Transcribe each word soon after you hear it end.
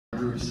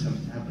groups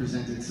have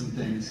presented some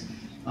things.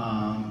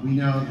 We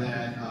know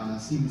that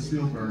Steven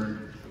Spielberg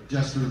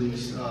just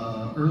released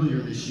earlier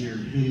this year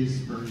his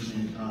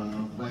version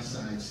of West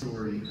Side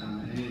Story,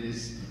 and it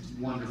is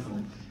wonderful.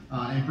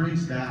 It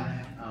brings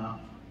back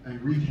and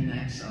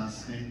reconnects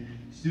us, and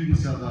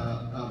students of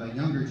a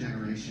younger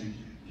generation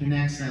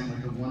connects them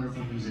with the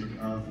wonderful music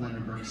of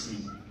Leonard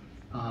Bernstein.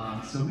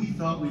 So we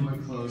thought we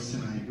would close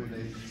tonight with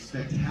a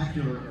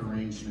spectacular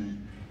arrangement,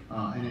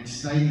 an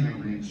exciting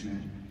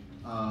arrangement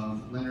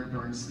of Leonard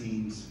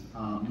Bernstein's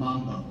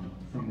Mambo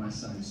from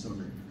West Side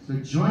Story. So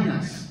join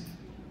us.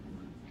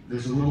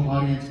 There's a little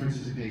audience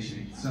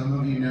participation. Some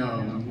of you know,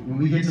 when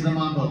we get to the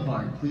Mambo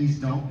part, please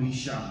don't be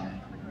shy.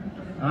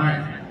 All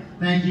right.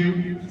 Thank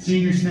you.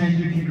 Seniors, thank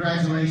you.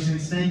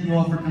 Congratulations. Thank you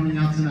all for coming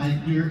out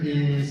tonight. Here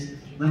is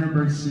Leonard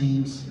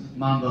Bernstein's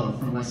Mambo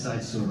from West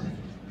Side Story.